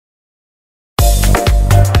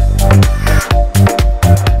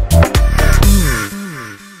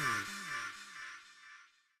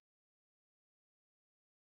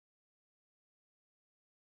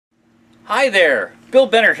Hi there, Bill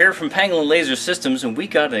Benner here from Pangolin Laser Systems, and we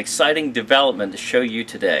got an exciting development to show you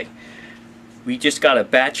today. We just got a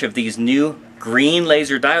batch of these new green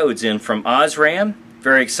laser diodes in from OSRAM.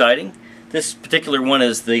 Very exciting. This particular one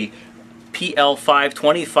is the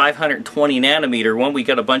PL520, 520 nanometer one. We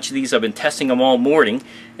got a bunch of these. I've been testing them all morning,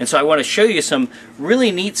 and so I want to show you some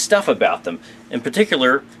really neat stuff about them, in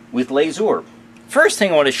particular with LASORB. First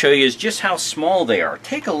thing I want to show you is just how small they are.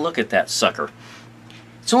 Take a look at that sucker.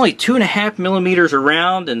 It's only 2.5 millimeters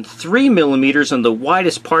around and 3 millimeters on the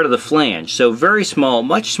widest part of the flange, so very small,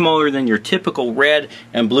 much smaller than your typical red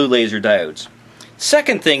and blue laser diodes.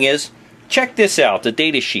 Second thing is, check this out, the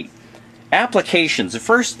data sheet. Applications. The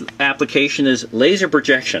first application is laser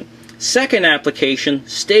projection. Second application,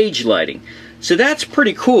 stage lighting. So that's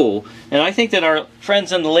pretty cool, and I think that our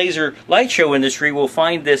friends in the laser light show industry will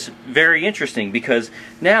find this very interesting, because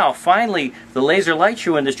now finally the laser light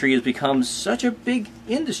show industry has become such a big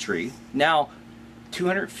industry, now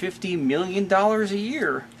 $250 million a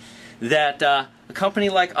year, that a company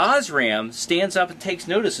like OSRAM stands up and takes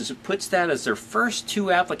notice as it puts that as their first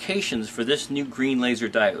two applications for this new green laser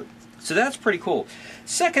diode. So that's pretty cool.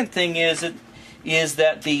 Second thing is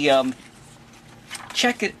that the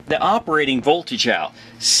check the operating voltage out,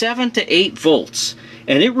 7 to 8 volts,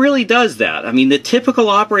 and it really does that. I mean, the typical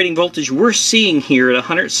operating voltage we're seeing here at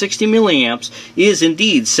 160 milliamps is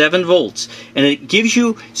indeed 7 volts, and it gives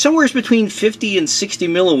you somewhere between 50 and 60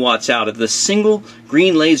 milliwatts out of the single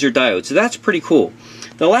green laser diode. So that's pretty cool.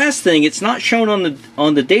 The last thing, it's not shown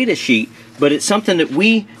on the data sheet, but it's something that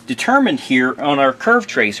we determined here on our curve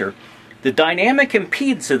tracer. The dynamic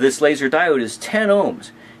impedance of this laser diode is 10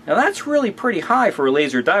 ohms. Now that's really pretty high for a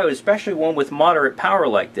laser diode, especially one with moderate power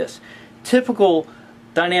like this. Typical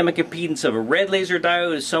dynamic impedance of a red laser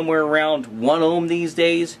diode is somewhere around 1 ohm these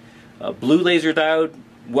days. A blue laser diode,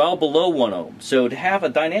 well below 1 ohm. So to have a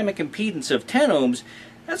dynamic impedance of 10 ohms,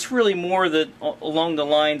 that's really more along the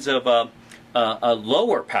lines of a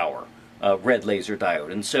lower power red laser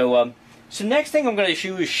diode. And so next thing I'm going to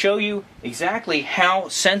do is show you exactly how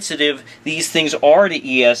sensitive these things are to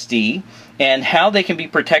ESD and how they can be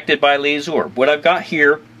protected by LASORB. What I've got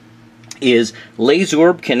here is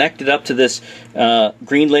LASORB connected up to this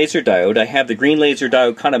green laser diode. I have the green laser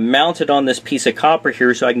diode kind of mounted on this piece of copper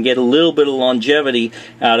here so I can get a little bit of longevity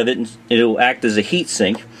out of it, and it'll act as a heat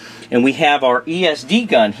sink. And we have our ESD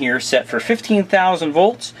gun here set for 15,000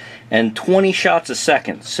 volts and 20 shots a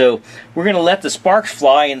second. So we're going to let the sparks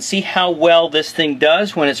fly and see how well this thing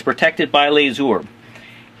does when it's protected by LASORB.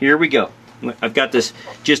 Here we go. I've got this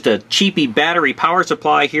just a cheapy battery power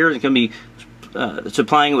supply here. It's going to be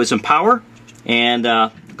supplying it with some power. And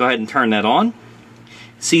go ahead and turn that on.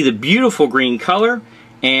 See the beautiful green color,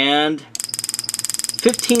 and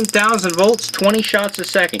 15,000 volts, 20 shots a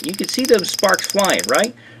second. You can see those sparks flying,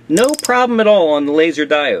 right? No problem at all on the laser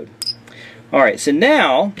diode. Alright, so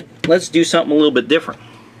now let's do something a little bit different.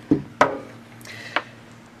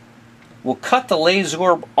 We'll cut the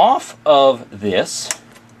LASORB off of this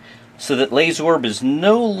so that LASORB is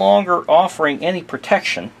no longer offering any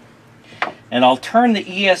protection. And I'll turn the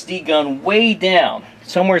ESD gun way down,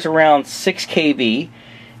 somewhere around 6 kV.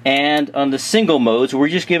 And on the single modes, we're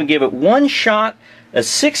just going to give it one shot, a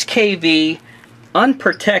 6 kV,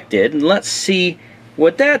 unprotected, and let's see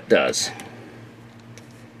what that does.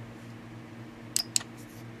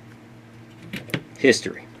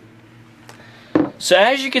 History. So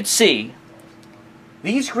as you can see,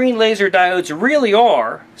 these green laser diodes really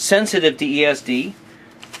are sensitive to ESD.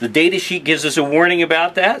 The data sheet gives us a warning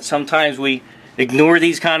about that. Sometimes we ignore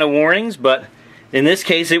these kind of warnings, but in this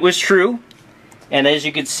case it was true. And as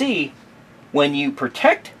you can see, when you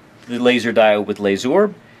protect the laser diode with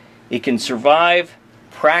LASORB, it can survive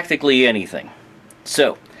practically anything.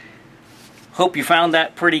 So, hope you found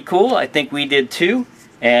that pretty cool. I think we did too.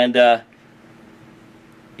 And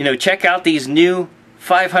you know, check out these new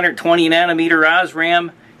 520 nanometer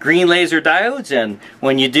OSRAM green laser diodes, and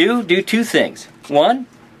when you do two things. One,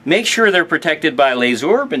 make sure they're protected by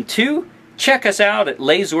LASORB, and two, check us out at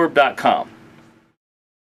lasorb.com.